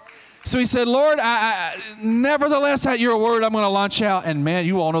 So he said, Lord, nevertheless, at your word, I'm going to launch out. And man,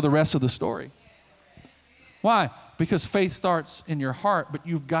 you all know the rest of the story. Why? Because faith starts in your heart, but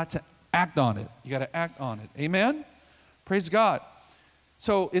you've got to act on it. You got to act on it. Amen? Praise God.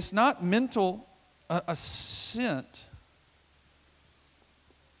 So it's not mental assent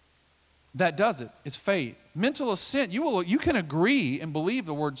that does it. It's faith. Mental assent, you can agree and believe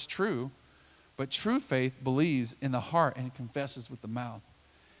the word's true, but true faith believes in the heart and confesses with the mouth.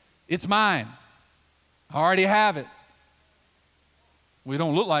 It's mine. I already have it. We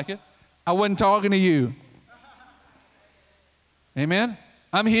don't look like it. I wasn't talking to you. Amen?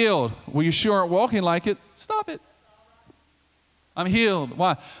 I'm healed. Well, you sure aren't walking like it. Stop it. I'm healed.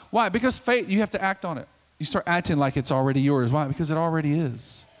 Why? Why? Because faith, you have to act on it. You start acting like it's already yours. Why? Because it already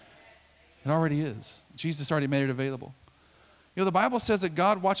is. It already is. Jesus already made it available. The Bible says that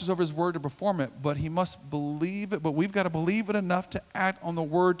God watches over his word to perform it, but he must believe it. But we've got to believe it enough to act on the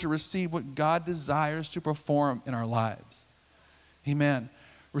word to receive what God desires to perform in our lives. Amen.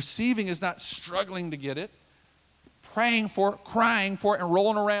 Receiving is not struggling to get it, praying for it, crying for it, and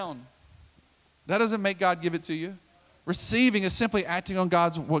rolling around. That doesn't make God give it to you. Receiving is simply acting on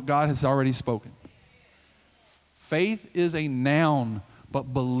what God has already spoken. Faith is a noun,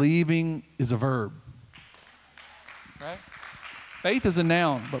 but believing is a verb. Right? Faith is a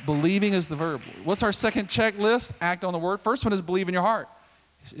noun, but believing is the verb. What's our second checklist? Act on the word. First one is believe in your heart.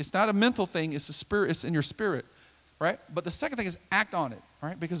 It's not a mental thing. It's the spirit. It's in your spirit, right? But the second thing is act on it,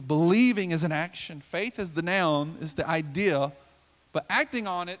 right? Because believing is an action. Faith is the noun, is the idea, but acting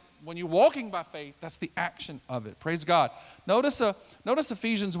on it, when you're walking by faith, that's the action of it. Praise God. Notice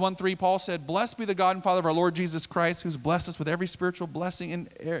Ephesians 1:3. Paul said, blessed be the God and Father of our Lord Jesus Christ, who's blessed us with every spiritual blessing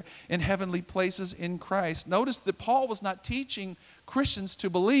in heavenly places in Christ. Notice that Paul was not teaching Christians to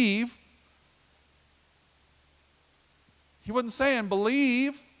believe. He wasn't saying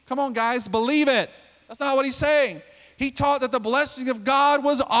believe. Come on, guys, believe it. That's not what he's saying. He taught that the blessing of God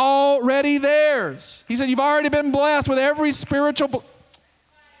was already theirs. He said, you've already been blessed with every spiritual blessing.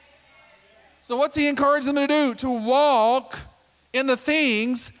 So what's he encouraging them to do? To walk in the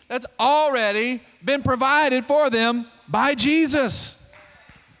things that's already been provided for them by Jesus.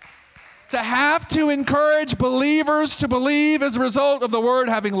 To have to encourage believers to believe as a result of the word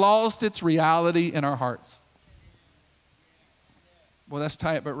having lost its reality in our hearts. Well, that's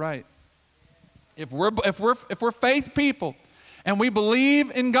tight but right. If we're faith people and we believe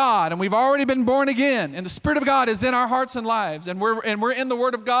in God and we've already been born again and the Spirit of God is in our hearts and lives and we're in the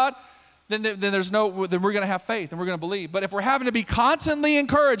Word of God, then we're going to have faith and we're going to believe. But if we're having to be constantly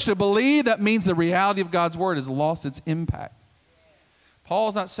encouraged to believe, that means the reality of God's word has lost its impact.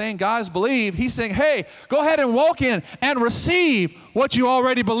 Paul's not saying, guys, believe. He's saying, hey, go ahead and walk in and receive what you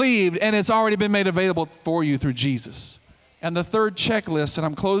already believed, and it's already been made available for you through Jesus. And the third checklist, and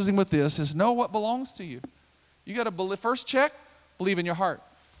I'm closing with this, is know what belongs to you. You got to believe. First check, believe in your heart.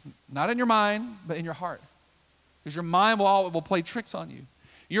 Not in your mind, but in your heart. Because your mind will play tricks on you.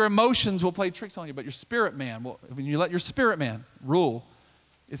 Your emotions will play tricks on you, but your spirit man when you let your spirit man rule,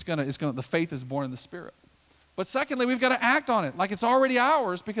 the faith is born in the spirit. But secondly, we've got to act on it like it's already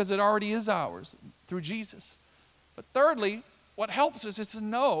ours because it already is ours through Jesus. But thirdly, what helps us is to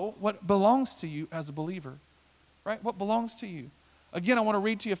know what belongs to you as a believer, right? What belongs to you. Again, I want to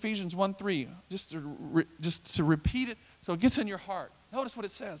read to you Ephesians 1:3, just to repeat it so it gets in your heart. Notice what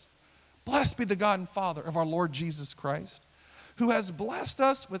it says. Blessed be the God and Father of our Lord Jesus Christ, who has blessed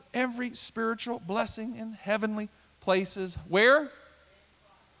us with every spiritual blessing in heavenly places. Where?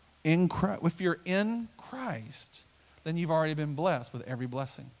 In Christ. If you're in Christ, then you've already been blessed with every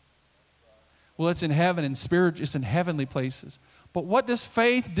blessing. Well, it's in heaven, in spirit, it's in heavenly places. But what does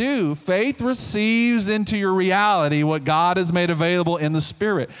faith do? Faith receives into your reality what God has made available in the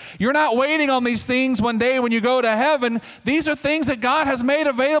Spirit. You're not waiting on these things one day when you go to heaven. These are things that God has made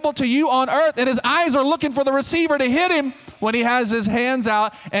available to you on earth, and his eyes are looking for the receiver to hit him when he has his hands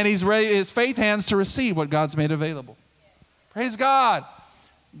out and he's ready, his faith hands to receive what God's made available. Praise God.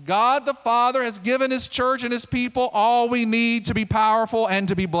 God the Father has given his church and his people all we need to be powerful and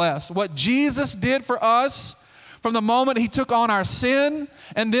to be blessed. What Jesus did for us from the moment he took on our sin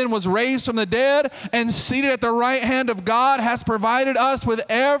and then was raised from the dead and seated at the right hand of God has provided us with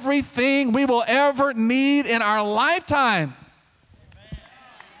everything we will ever need in our lifetime.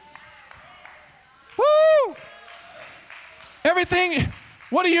 Woo! Everything,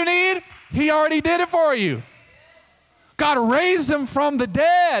 what do you need? He already did it for you. God raised him from the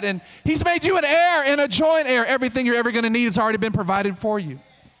dead, and he's made you an heir and a joint heir. Everything you're ever going to need has already been provided for you.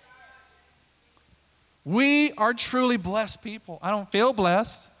 We are truly blessed people. I don't feel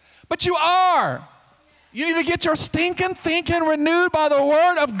blessed, but you are. You need to get your stinking thinking renewed by the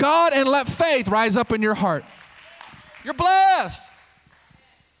word of God and let faith rise up in your heart. You're blessed.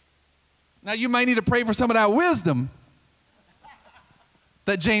 Now, you might need to pray for some of that wisdom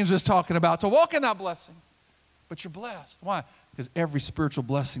that James was talking about to walk in that blessing. But you're blessed. Why? Because every spiritual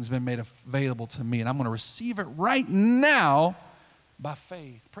blessing has been made available to me, and I'm going to receive it right now by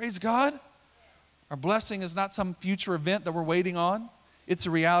faith. Praise God. Our blessing is not some future event that we're waiting on. It's a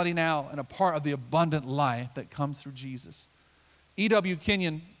reality now and a part of the abundant life that comes through Jesus. E.W.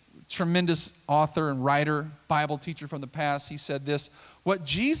 Kenyon, tremendous author and writer, Bible teacher from the past, he said this: what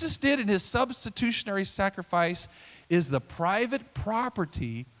Jesus did in his substitutionary sacrifice is the private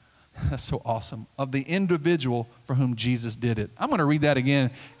property, that's so awesome, of the individual for whom Jesus did it. I'm going to read that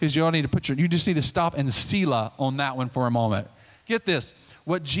again because you all need to you just need to stop and Selah on that one for a moment. Get this.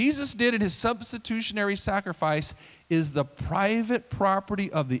 What Jesus did in his substitutionary sacrifice is the private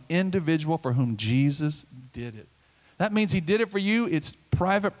property of the individual for whom Jesus did it. That means he did it for you. It's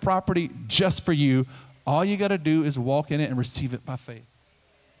private property just for you. All you got to do is walk in it and receive it by faith.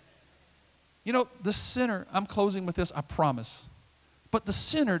 You know, the sinner, I'm closing with this, I promise. But the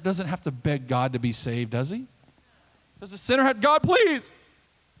sinner doesn't have to beg God to be saved, does he? Does the sinner have, God, please?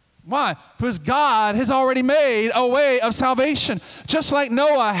 Why? Because God has already made a way of salvation. Just like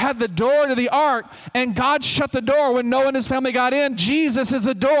Noah had the door to the ark and God shut the door when Noah and his family got in, Jesus is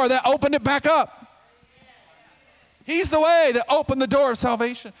the door that opened it back up. He's the way that opened the door of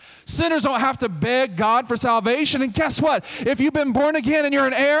salvation. Sinners don't have to beg God for salvation. And guess what? If you've been born again and you're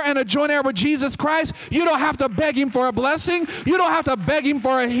an heir and a joint heir with Jesus Christ, you don't have to beg him for a blessing. You don't have to beg him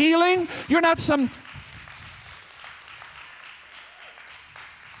for a healing. You're not some...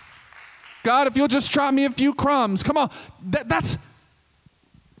 God, if you'll just drop me a few crumbs. Come on. That's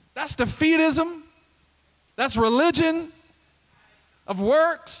defeatism. That's religion of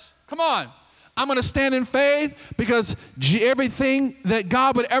works. Come on. I'm going to stand in faith because everything that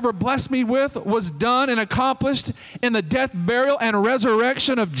God would ever bless me with was done and accomplished in the death, burial, and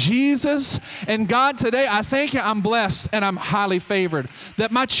resurrection of Jesus. And God, today, I thank you, I'm blessed and I'm highly favored,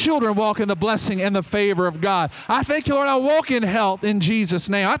 that my children walk in the blessing and the favor of God. I thank you, Lord, I walk in health in Jesus'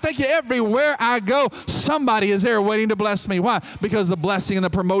 name. I thank you everywhere I go, somebody is there waiting to bless me. Why? Because the blessing and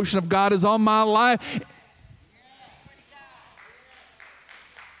the promotion of God is on my life.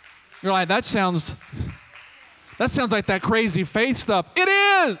 You're like, that sounds like that crazy faith stuff. It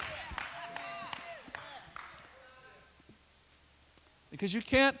is. Because you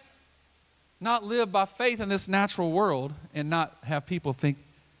can't not live by faith in this natural world and not have people think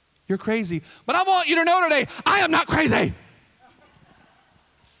you're crazy. But I want you to know today, I am not crazy.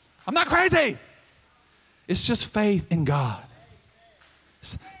 I'm not crazy. It's just faith in God.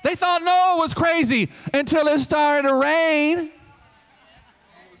 They thought Noah was crazy until it started to rain.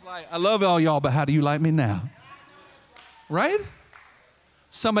 I love all y'all, but how do you like me now? Right?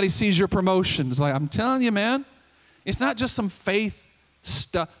 Somebody sees your promotion. It's like, I'm telling you, man, it's not just some faith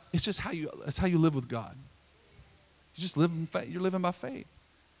stuff. It's just how you live with God. You just live in faith. You're living by faith.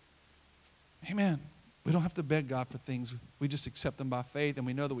 Amen. We don't have to beg God for things. We just accept them by faith, and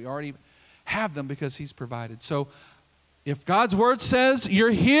we know that we already have them because he's provided. So if God's word says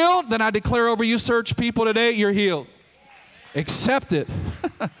you're healed, then I declare over you, Search people today, you're healed. Accept it.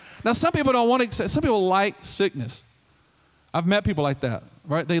 Now, some people don't want to accept. Some people like sickness. I've met people like that,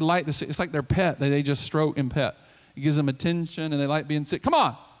 right? They like the sick. It's like their pet. They just stroke and pet. It gives them attention, and they like being sick. Come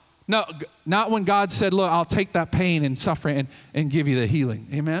on. No, not when God said, look, I'll take that pain and suffering and give you the healing.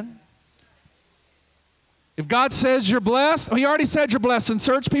 Amen? If God says you're blessed, He already said you're blessed. And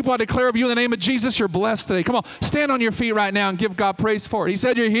search people, I declare of you in the name of Jesus, you're blessed today. Come on, stand on your feet right now and give God praise for it. He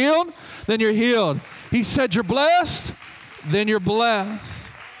said you're healed, then you're healed. He said you're blessed, then you're blessed.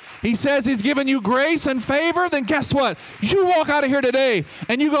 He says He's given you grace and favor, then guess what? You walk out of here today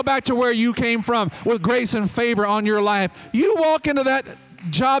and you go back to where you came from with grace and favor on your life. You walk into that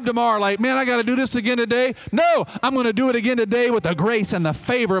job tomorrow like, man, I got to do this again today. No, I'm going to do it again today with the grace and the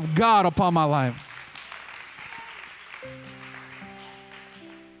favor of God upon my life.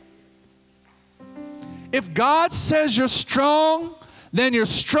 If God says you're strong, then you're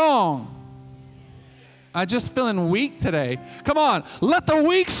strong. I'm just feeling weak today. Come on, let the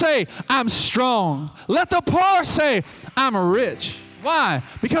weak say, I'm strong. Let the poor say, I'm rich. Why?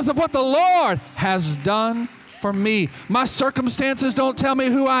 Because of what the Lord has done for me. My circumstances don't tell me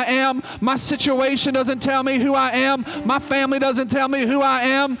who I am. My situation doesn't tell me who I am. My family doesn't tell me who I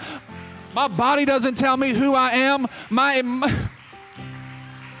am. My body doesn't tell me who I am. My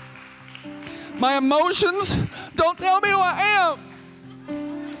emotions don't tell me who I am.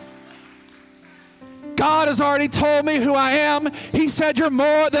 God has already told me who I am. He said you're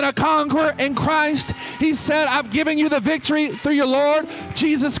more than a conqueror in Christ. He said I've given you the victory through your Lord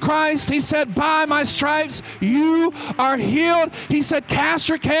Jesus Christ. He said by my stripes you are healed. He said cast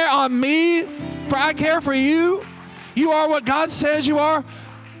your care on me, for I care for you. You are what God says you are.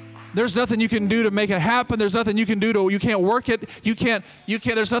 There's nothing you can do to make it happen. There's nothing you can do to, you can't work it. You can't,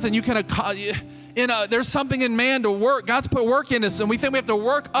 there's nothing you can, there's something in man to work. God's put work in us and we think we have to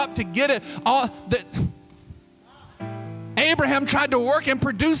work up to get it. Abraham tried to work and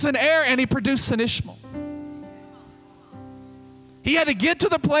produce an heir and he produced an Ishmael. He had to get to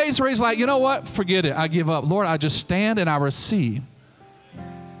the place where he's like, you know what? Forget it. I give up. Lord, I just stand and I receive.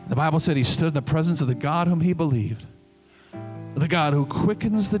 The Bible said he stood in the presence of the God whom he believed. The God who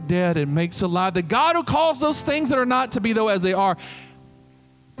quickens the dead and makes alive. The God who calls those things that are not to be though as they are.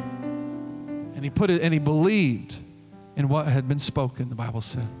 And he put it, and he believed in what had been spoken, the Bible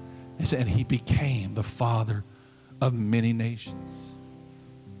said. It said, and he became the father of many nations.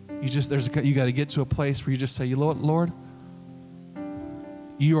 You got to get to a place where you just say, Lord,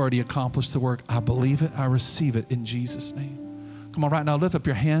 you already accomplished the work. I believe it. I receive it in Jesus' name. Come on, right now, lift up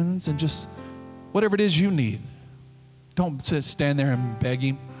your hands and just, whatever it is you need. Don't stand there and beg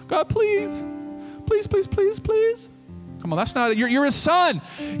him. God, please, please, please, please, please. Come on, that's not it. You're his son.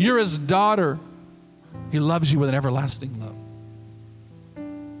 You're his daughter. He loves you with an everlasting love.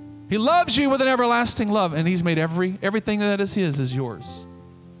 He loves you with an everlasting love, and he's made everything that is his is yours.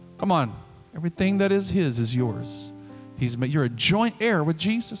 Come on, everything that is his is yours. You're a joint heir with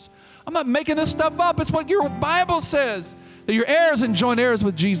Jesus. I'm not making this stuff up. It's what your Bible says, that you're heirs and joint heirs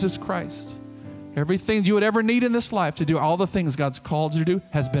with Jesus Christ. Everything you would ever need in this life to do all the things God's called you to do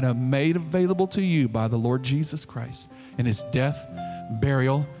has been made available to you by the Lord Jesus Christ in his death,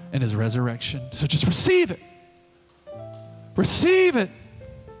 burial, and his resurrection. So just receive it. Receive it.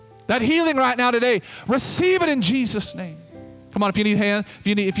 That healing right now today, receive it in Jesus' name. Come on, if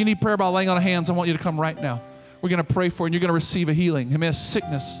you need prayer by laying on of hands, I want you to come right now. We're going to pray for you, and you're going to receive a healing. Amen.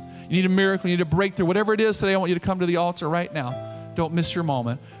 Sickness. You need a miracle. You need a breakthrough. Whatever it is today, I want you to come to the altar right now. Don't miss your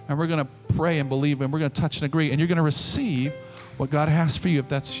moment. And we're going to pray and believe, and we're going to touch and agree, and you're going to receive what God has for you if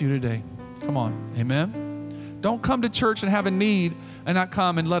that's you today. Come on. Amen. Don't come to church and have a need and not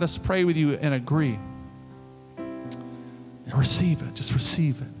come and let us pray with you and agree. And receive it. Just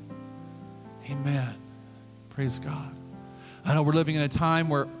receive it. Amen. Praise God. I know we're living in a time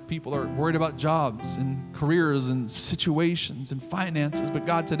where people are worried about jobs and careers and situations and finances, but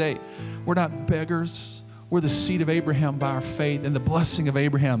God, today, we're not beggars. We're the seed of Abraham by our faith and the blessing of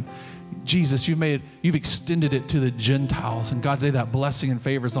Abraham. Jesus, you've extended it to the Gentiles, and God, today that blessing and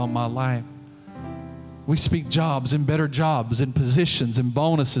favor is on my life. We speak jobs and better jobs and positions and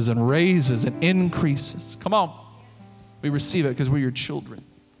bonuses and raises and increases. Come on. We receive it because we're your children.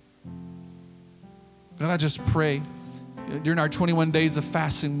 God, I just pray. During our 21 days of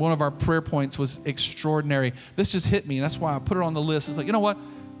fasting, one of our prayer points was extraordinary. This just hit me, and that's why I put it on the list. It's like, you know what?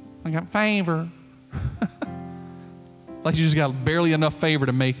 I got favor. Like you just got barely enough favor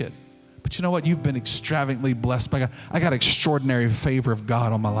to make it. But you know what? You've been extravagantly blessed by God. I got extraordinary favor of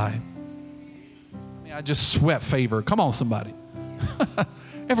God on my life. I mean, I just sweat favor. Come on, somebody.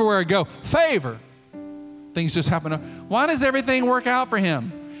 Everywhere I go, favor. Things just happen. Why does everything work out for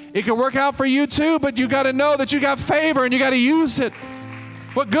him? It can work out for you too, but you got to know that you got favor and you got to use it.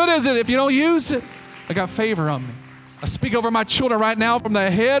 What good is it if you don't use it? I got favor on me. I speak over my children right now from the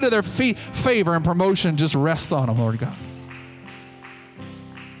head to their feet. Favor and promotion just rests on them, Lord God.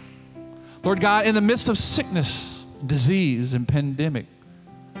 Lord God, in the midst of sickness, disease, and pandemic,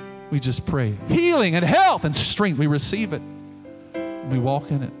 we just pray healing and health and strength. We receive it. And we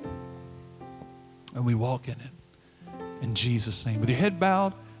walk in it. And we walk in it. In Jesus' name. With your head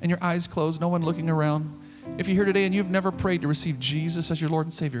bowed and your eyes closed, no one looking around. If you're here today and you've never prayed to receive Jesus as your Lord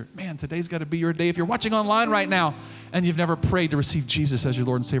and Savior, man, today's got to be your day. If you're watching online right now and you've never prayed to receive Jesus as your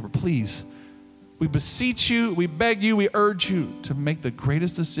Lord and Savior, please, we beseech you, we beg you, we urge you to make the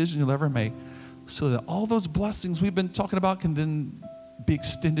greatest decision you'll ever make so that all those blessings we've been talking about can then be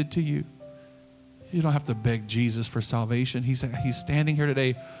extended to you. You don't have to beg Jesus for salvation. He's standing here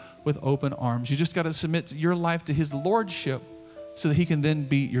today with open arms. You just got to submit your life to his lordship so that he can then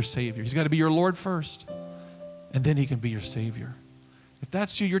be your Savior. He's got to be your Lord first, and then he can be your Savior. If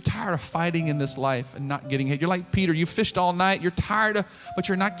that's you, you're tired of fighting in this life and not getting it. You're like Peter. You fished all night. You're tired, but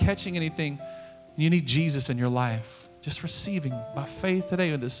you're not catching anything. You need Jesus in your life. Just receiving by faith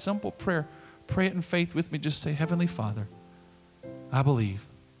today with this simple prayer. Pray it in faith with me. Just say, Heavenly Father, I believe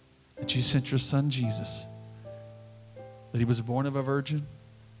that you sent your son Jesus, that he was born of a virgin,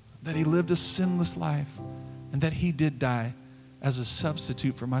 that he lived a sinless life, and that he did die as a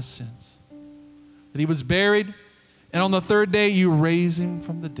substitute for my sins. That he was buried, and on the third day you raised him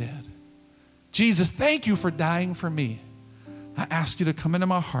from the dead. Jesus, thank you for dying for me. I ask you to come into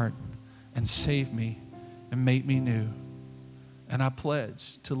my heart and save me and make me new. And I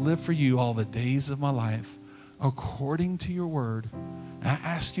pledge to live for you all the days of my life according to your word. And I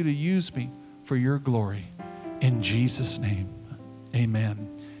ask you to use me for your glory. In Jesus' name, amen.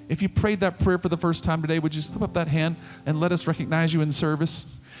 If you prayed that prayer for the first time today, would you slip up that hand and let us recognize you in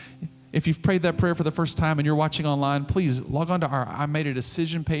service? If you've prayed that prayer for the first time and you're watching online, please log on to our I Made a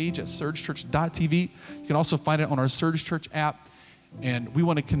Decision page at surgechurch.tv. You can also find it on our Surge Church app. And we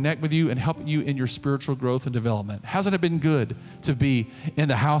want to connect with you and help you in your spiritual growth and development. Hasn't it been good to be in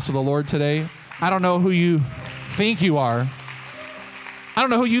the house of the Lord today? I don't know who you think you are. I don't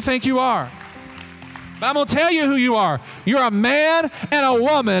know who you think you are. But I'm going to tell you who you are. You're a man and a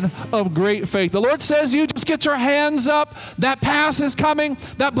woman of great faith. The Lord says you just get your hands up. That pass is coming.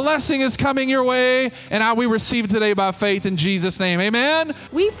 That blessing is coming your way. And we receive it today by faith in Jesus' name. Amen.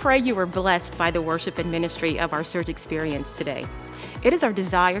 We pray you were blessed by the worship and ministry of our Surge experience today. It is our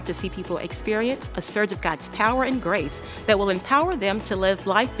desire to see people experience a surge of God's power and grace that will empower them to live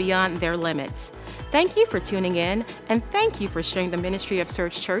life beyond their limits. Thank you for tuning in, and thank you for sharing the ministry of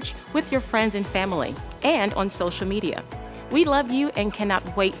Surge Church with your friends and family and on social media. We love you and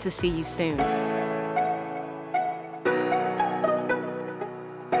cannot wait to see you soon.